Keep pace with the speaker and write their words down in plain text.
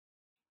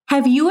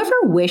Have you ever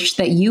wished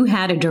that you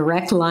had a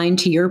direct line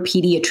to your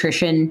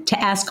pediatrician to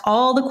ask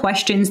all the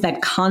questions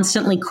that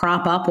constantly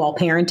crop up while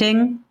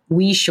parenting?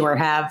 We sure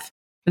have.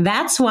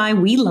 That's why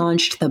we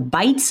launched the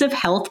Bites of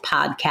Health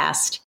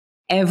podcast.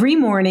 Every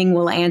morning,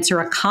 we'll answer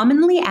a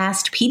commonly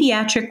asked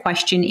pediatric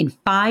question in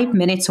 5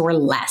 minutes or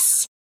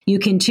less. You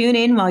can tune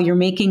in while you're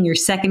making your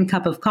second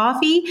cup of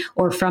coffee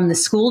or from the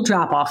school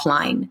drop-off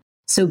line.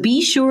 So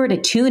be sure to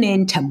tune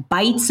in to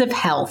Bites of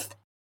Health,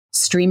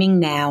 streaming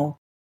now.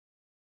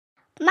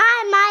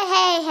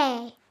 My,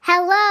 hey.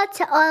 Hello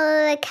to all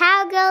of the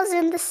cowgirls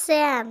in the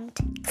sand.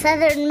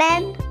 Southern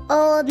men,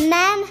 old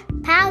men,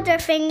 powder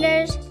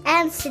fingers,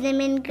 and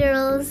cinnamon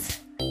girls.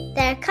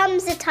 There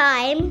comes a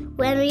time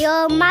when we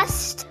all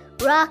must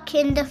rock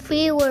in the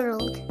free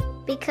world.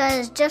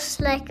 Because just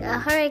like a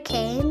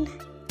hurricane,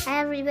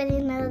 everybody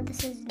knows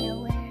this is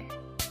nowhere.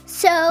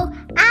 So,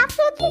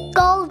 after the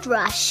gold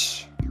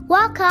rush,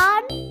 walk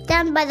on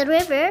down by the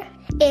river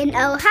in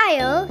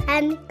Ohio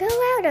and go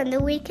out on the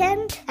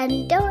weekend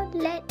and don't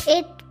let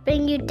it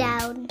bring you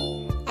down.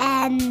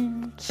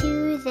 And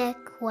cue the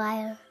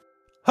choir.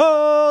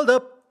 Hold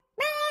up!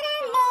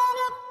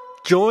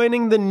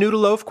 Joining the Noodle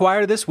Loaf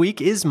choir this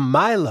week is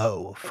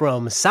Milo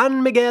from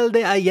San Miguel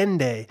de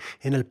Allende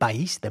in el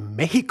País de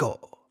México.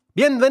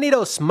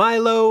 Bienvenidos,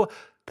 Milo!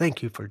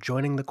 Thank you for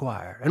joining the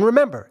choir. And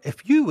remember,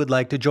 if you would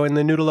like to join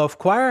the Noodle Loaf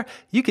choir,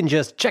 you can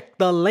just check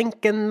the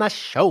link in the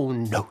show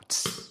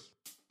notes.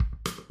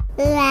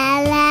 La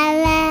la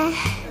la,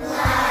 la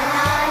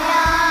la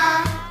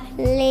la,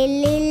 li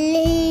li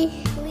li,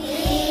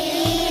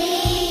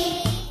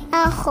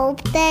 I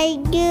hope that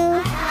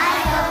you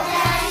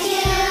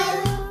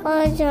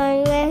will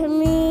join with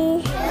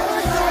me.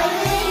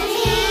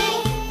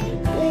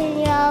 Bring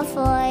your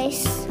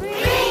voice,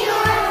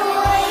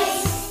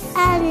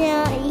 and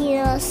your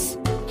ears.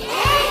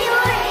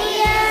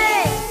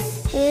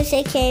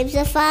 Music keeps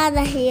the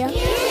Father here.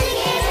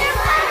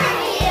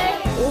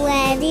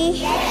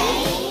 Ready,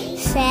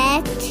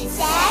 set,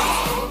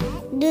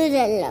 do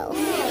the loaf.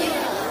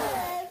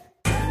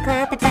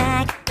 Clap it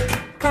back,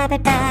 clap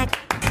it back,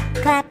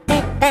 clap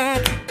it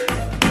back.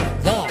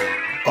 Yeah.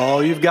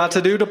 All you've got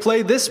to do to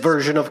play this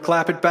version of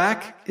Clap It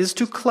Back is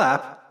to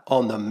clap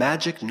on the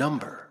magic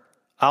number.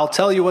 I'll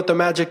tell you what the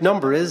magic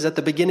number is at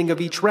the beginning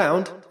of each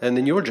round, and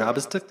then your job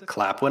is to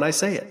clap when I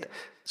say it.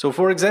 So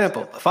for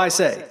example, if I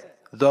say,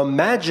 the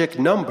magic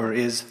number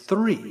is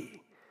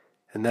 3,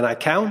 and then I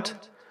count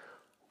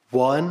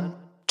 1,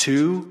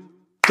 2,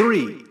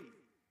 3.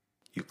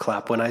 You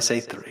clap when I say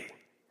 3.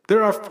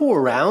 There are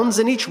 4 rounds,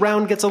 and each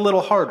round gets a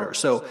little harder,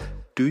 so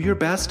do your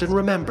best and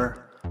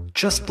remember,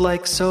 just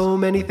like so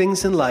many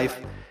things in life,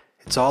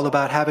 it's all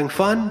about having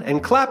fun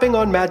and clapping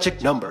on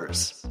magic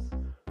numbers.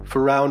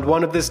 For round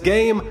 1 of this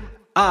game,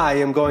 I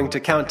am going to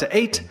count to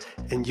 8,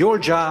 and your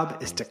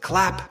job is to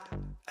clap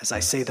as I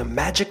say the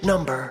magic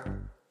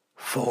number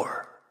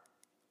 4.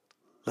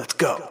 Let's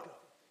go.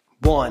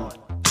 1,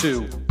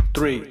 2,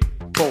 3,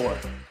 4,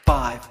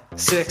 5,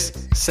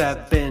 6,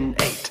 7,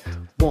 8.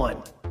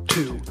 1,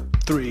 2,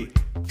 3,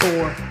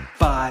 4,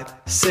 5,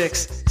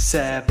 6,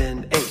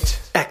 7, 8.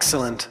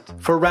 Excellent.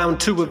 For round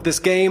 2 of this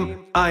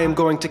game, I am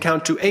going to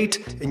count to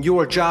 8, and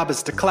your job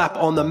is to clap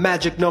on the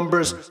magic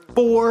numbers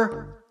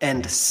 4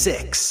 and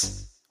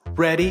 6.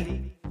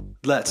 Ready?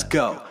 Let's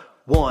go.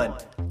 1,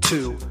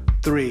 2,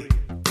 3,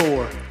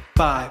 4,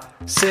 5,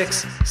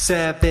 6,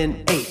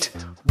 7, 8.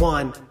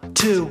 1,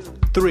 2,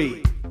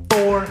 3,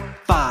 4,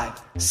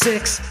 5,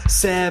 6,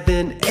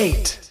 7,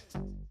 8.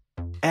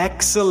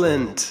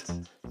 Excellent.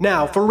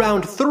 Now, for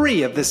round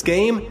 3 of this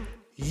game,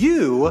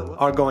 you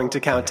are going to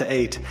count to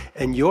 8,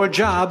 and your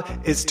job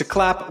is to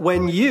clap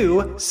when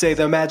you say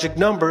the magic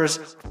numbers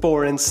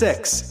 4 and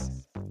 6.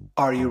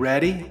 Are you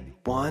ready?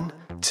 1,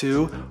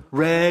 2,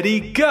 ready,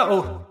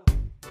 go!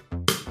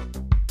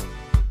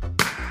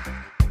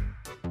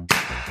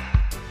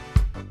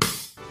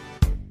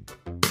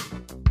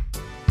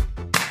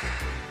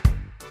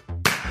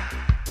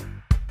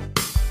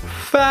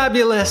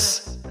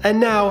 Fabulous! And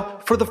now,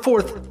 for the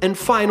 4th and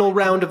final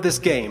round of this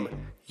game,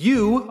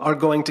 you are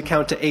going to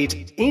count to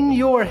 8 in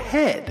your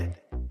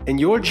head. And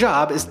your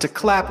job is to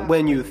clap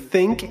when you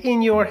think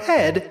in your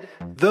head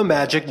the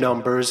magic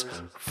numbers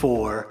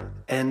 4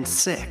 and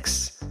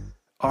 6.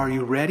 Are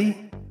you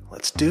ready?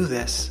 Let's do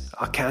this.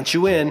 I'll count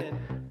you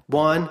in.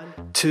 1,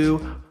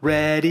 2,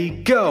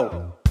 ready,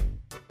 go!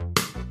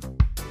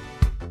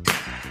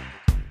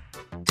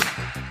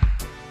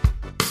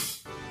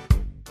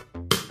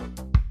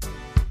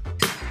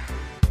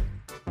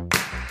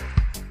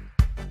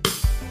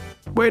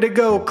 Way to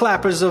go,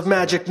 clappers of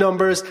magic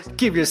numbers.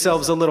 Give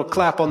yourselves a little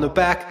clap on the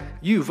back.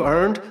 You've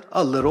earned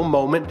a little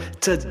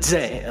moment to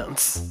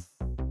dance.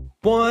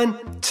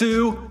 1,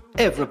 2,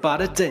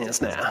 everybody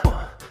dance now.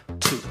 1,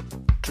 2,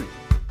 3,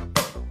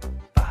 4,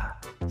 5,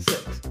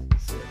 6,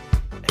 7,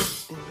 8.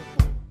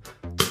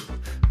 1, 2,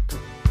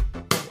 3,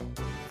 4,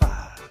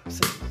 5,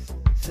 6,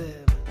 7,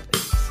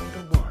 8.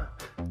 1,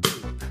 2,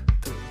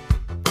 3,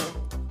 4,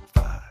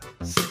 5,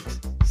 6,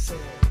 7,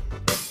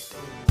 8.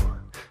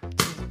 1,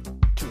 2,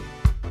 3,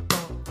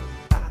 4,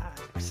 5,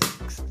 6,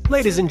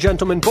 Ladies and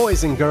gentlemen,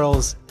 boys and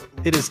girls,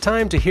 it is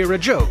time to hear a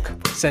joke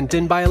sent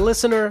in by a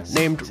listener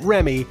named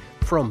Remy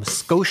from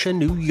Scotia,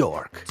 New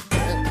York.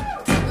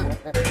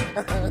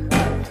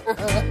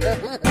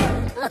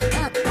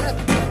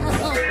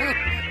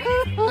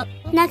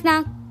 Knock,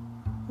 knock.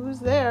 Who's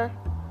there?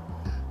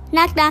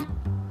 Knock, knock.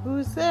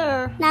 Who's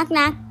there? Knock,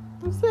 knock.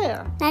 Who's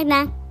there? Knock,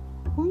 knock.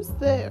 Who's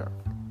there?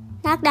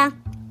 Knock, knock.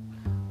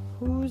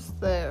 Who's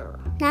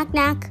there? Knock,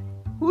 knock.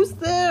 Who's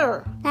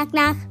there? Knock,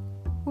 knock.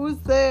 Who's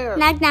there?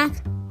 Knock, knock.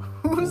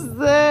 Who's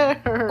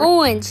there?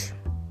 Orange.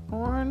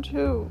 Orange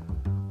who?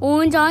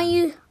 Orange, aren't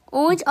you?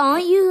 Orange,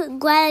 aren't you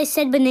glad I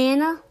said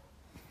banana?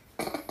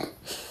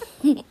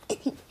 Story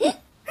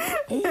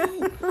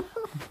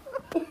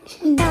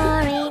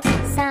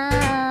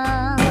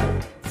song,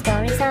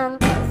 story song,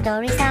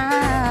 story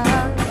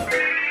song.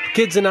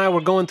 Kids and I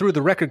were going through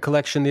the record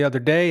collection the other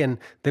day, and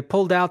they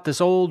pulled out this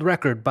old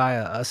record by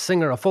a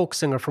folk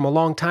singer from a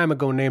long time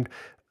ago named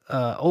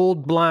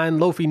Old Blind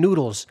Loafy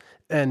Noodles.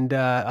 And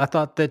I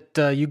thought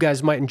that you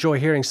guys might enjoy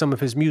hearing some of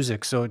his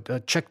music, so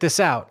check this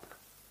out.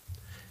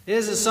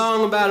 Here's a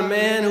song about a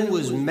man who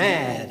was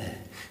mad.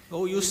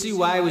 Oh, you'll see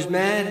why he was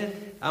mad.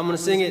 I'm gonna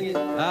sing it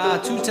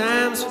 2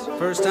 times.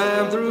 First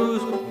time through,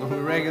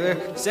 regular.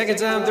 Second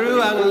time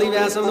through, I'm gonna leave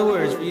out some of the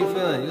words for you to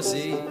fill in. You'll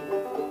see.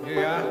 Here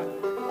you are.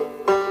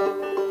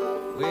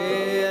 Well,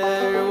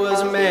 there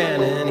was a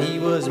man and he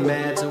was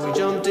mad, so we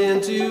jumped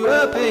into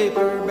a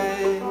paper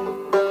bag.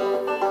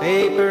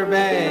 Paper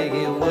bag,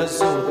 it was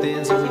so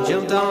thin, so we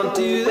jumped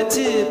onto the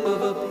tip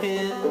of a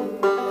pen.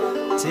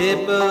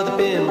 Tip of the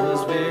pen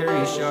was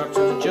very sharp,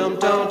 so we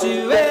jumped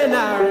onto an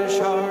Irish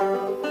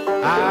harp.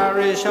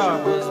 Irish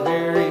harp was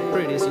very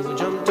pretty, so we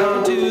jumped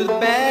onto the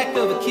back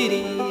of a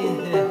kitty.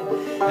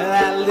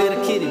 That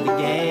little kitty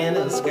began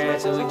to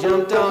scratch, so we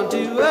jumped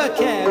onto a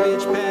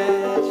cabbage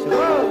patch.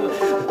 Oh,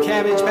 the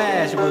cabbage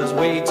patch was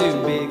way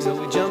too big, so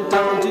we jumped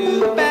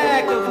onto the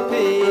back of a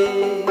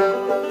pig.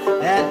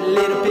 That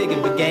little pig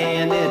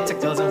began to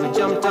tickle, so we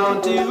jumped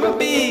onto a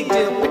big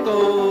dill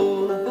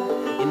pickle.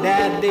 And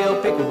that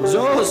dill pickle was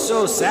oh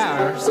so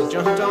sour, so we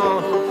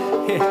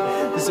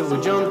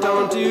jumped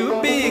onto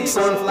a big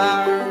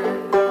sunflower.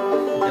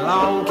 And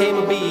along came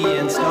a bee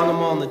and stung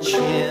him on the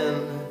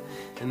chin.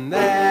 And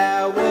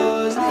that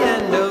was the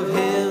end of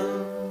him.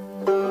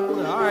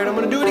 Alright, I'm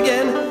gonna do it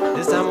again.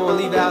 This time I'm gonna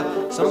leave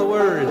out some of the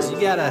words. You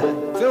gotta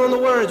fill in the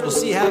words. We'll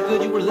see how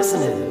good you were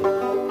listening.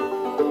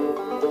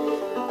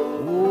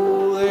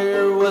 Oh,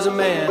 there was a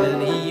man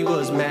and he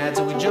was mad,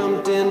 so we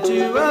jumped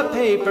into a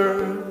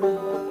paper.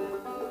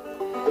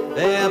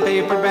 A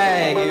paper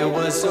bag, it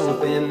was so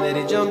thin that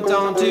he jumped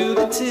onto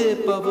the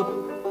tip of the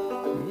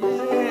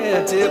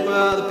tip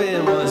of the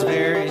pen was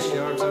very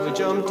sharp, so we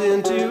jumped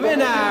into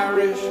an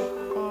Irish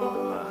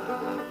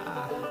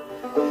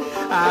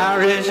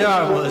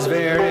harp was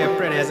very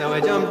pretty, so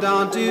we jumped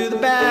onto the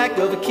back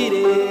of a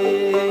kitty.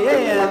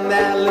 And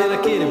that little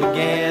kitty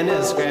began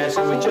to scratch,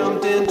 so we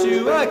jumped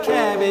into a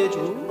cabbage.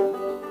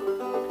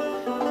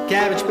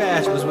 Cabbage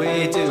patch was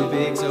way too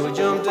big, so we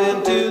jumped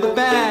into the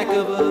back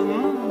of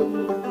a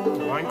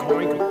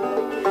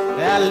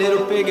That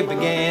little piggy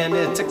began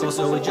to tickle,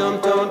 so we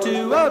jumped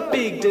onto a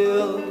big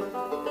dill.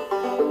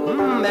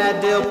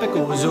 That dill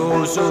pickle was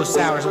oh so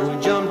sour, so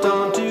we jumped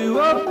onto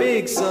a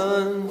big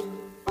sun.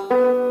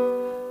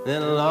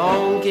 Then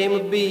along came a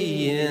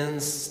bee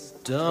and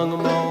stung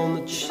him on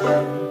the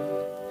chin.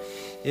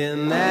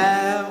 And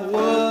that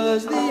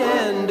was the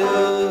end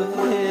of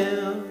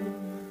him.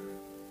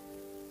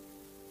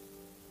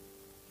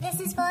 This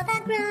is for the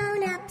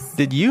grown-ups.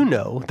 Did you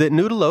know that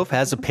Noodle Loaf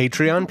has a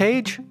Patreon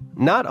page?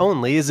 Not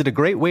only is it a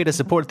great way to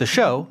support the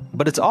show,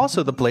 but it's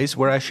also the place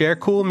where I share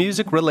cool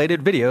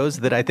music-related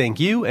videos that I think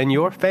you and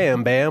your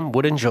fam bam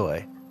would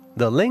enjoy.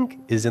 The link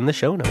is in the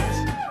show notes.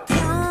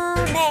 You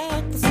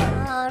make the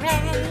story.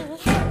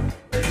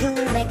 You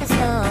make the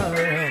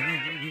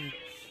story.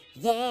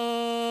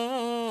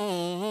 Yay.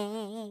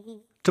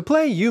 To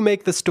play You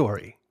Make the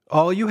Story,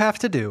 all you have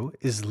to do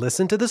is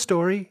listen to the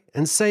story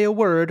and say a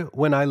word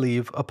when I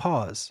leave a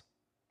pause.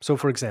 So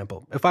for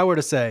example, if I were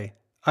to say,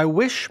 I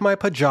wish my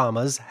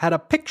pajamas had a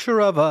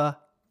picture of a...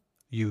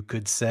 You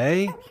could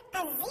say... A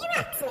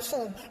Xerox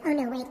machine. Oh,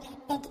 no, wait.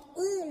 Big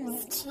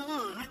Eames chair.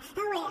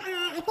 Oh,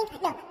 wait,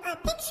 a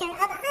picture of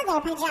other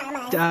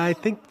pajamas. I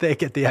think they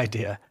get the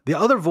idea. The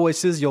other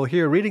voices you'll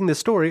hear reading the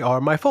story are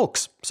my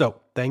folks,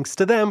 so thanks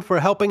to them for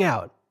helping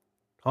out.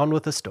 On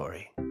with the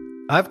story.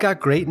 I've got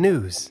great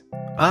news.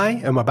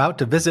 I am about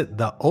to visit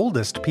the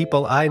oldest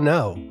people I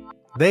know.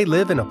 They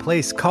live in a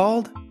place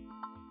called...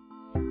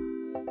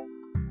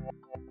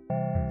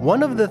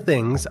 One of the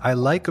things I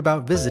like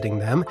about visiting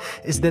them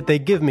is that they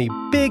give me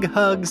big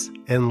hugs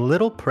and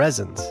little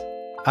presents.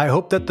 I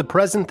hope that the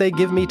present they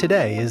give me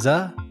today is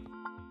a...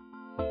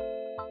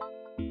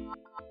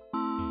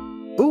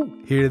 Ooh,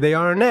 here they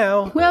are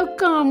now.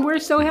 Welcome. We're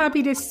so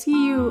happy to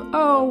see you.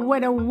 Oh,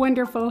 what a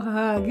wonderful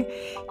hug.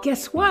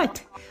 Guess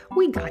what?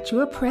 We got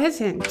you a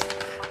present.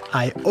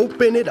 I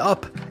open it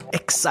up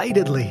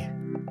excitedly.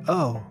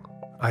 Oh,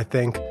 I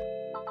think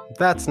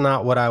that's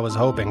not what I was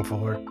hoping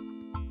for.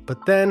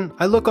 But then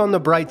I look on the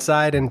bright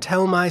side and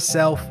tell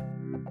myself,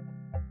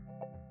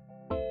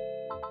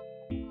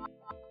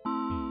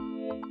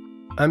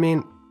 I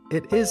mean,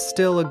 it is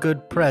still a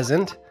good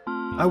present.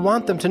 I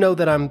want them to know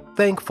that I'm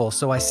thankful,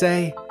 so I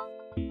say,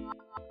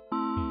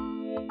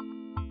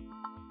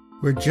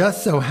 We're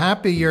just so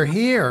happy you're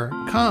here.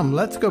 Come,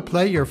 let's go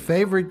play your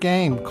favorite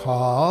game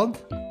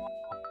called...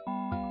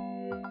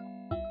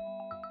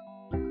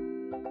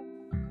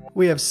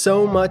 We have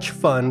so much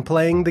fun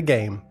playing the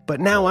game, but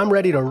now I'm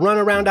ready to run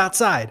around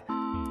outside.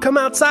 Come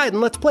outside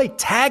and let's play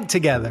tag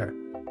together.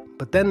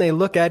 But then they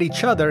look at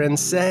each other and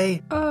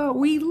say,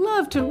 We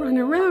love to run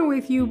around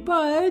with you,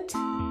 but...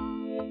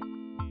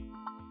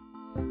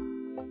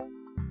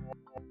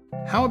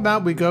 How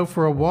about we go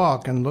for a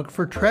walk and look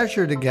for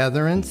treasure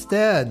together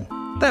instead?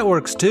 That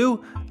works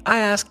too. I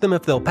ask them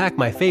if they'll pack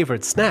my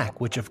favorite snack,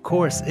 which of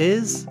course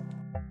is...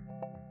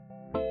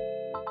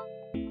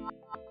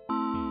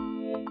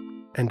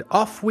 And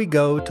off we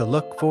go to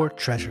look for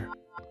treasure.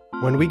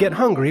 When we get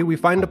hungry, we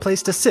find a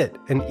place to sit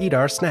and eat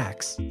our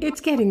snacks.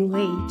 It's getting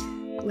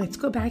late. Let's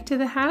go back to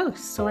the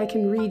house so I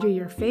can read you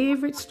your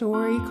favorite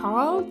story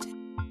called...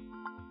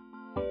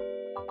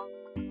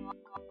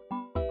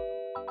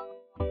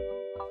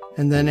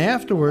 And then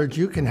afterwards,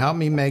 you can help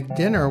me make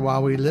dinner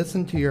while we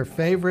listen to your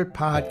favorite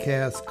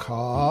podcast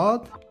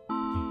called...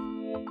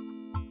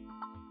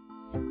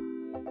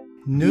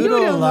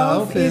 Noodle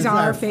Loaf is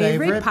our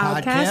favorite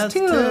podcast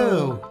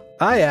too.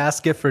 I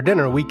ask if for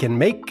dinner we can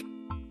make...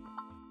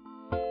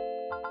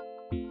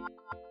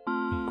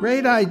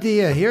 Great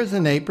idea. Here's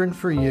an apron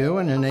for you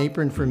and an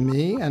apron for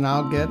me, and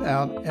I'll get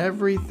out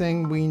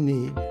everything we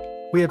need.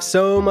 We have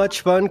so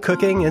much fun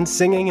cooking and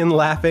singing and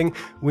laughing.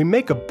 We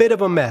make a bit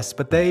of a mess,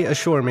 but they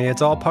assure me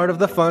it's all part of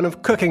the fun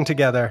of cooking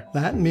together.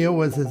 That meal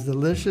was as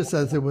delicious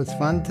as it was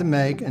fun to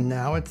make, and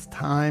now it's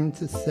time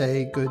to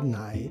say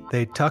goodnight.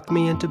 They tuck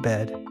me into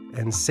bed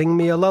and sing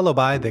me a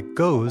lullaby that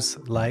goes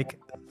like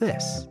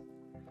this.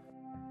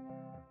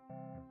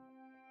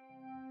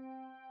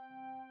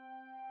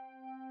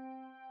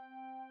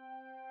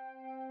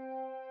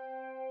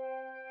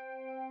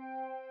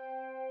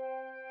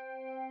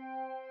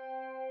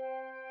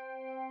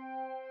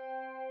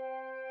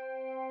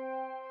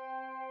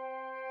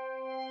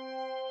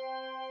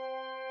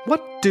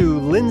 What do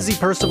Lindsay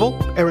Percival,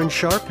 Erin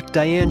Sharp,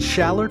 Diane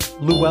Shallard,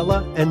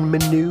 Luella, and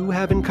Manu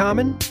have in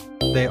common?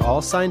 They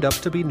all signed up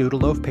to be Noodle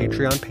Loaf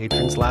Patreon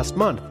patrons last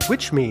month,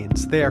 which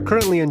means they are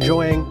currently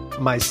enjoying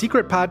my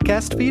secret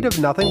podcast feed of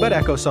nothing but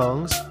echo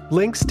songs,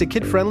 links to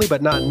kid-friendly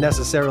but not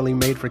necessarily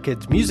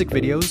made-for-kids music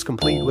videos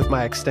complete with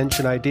my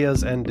extension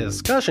ideas and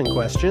discussion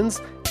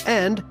questions,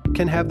 and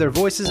can have their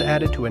voices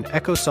added to an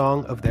echo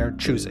song of their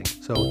choosing.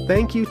 So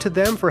thank you to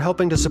them for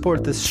helping to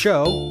support this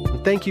show,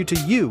 and thank you to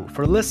you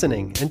for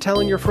listening and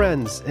telling your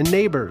friends and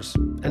neighbors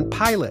and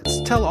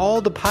pilots. Tell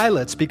all the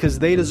pilots because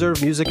they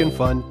deserve music and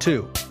fun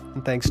too.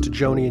 And thanks to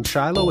Joni and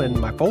Shiloh and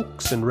my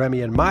folks and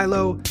Remy and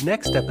Milo.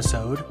 Next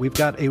episode, we've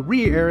got a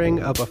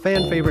re-airing of a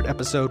fan-favorite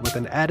episode with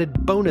an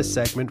added bonus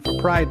segment for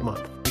Pride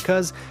Month,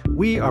 because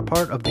we are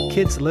part of the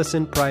Kids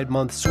Listen Pride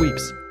Month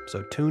sweeps.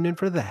 So tune in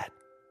for that.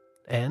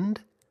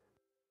 And...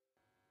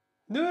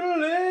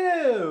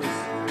 Noodles!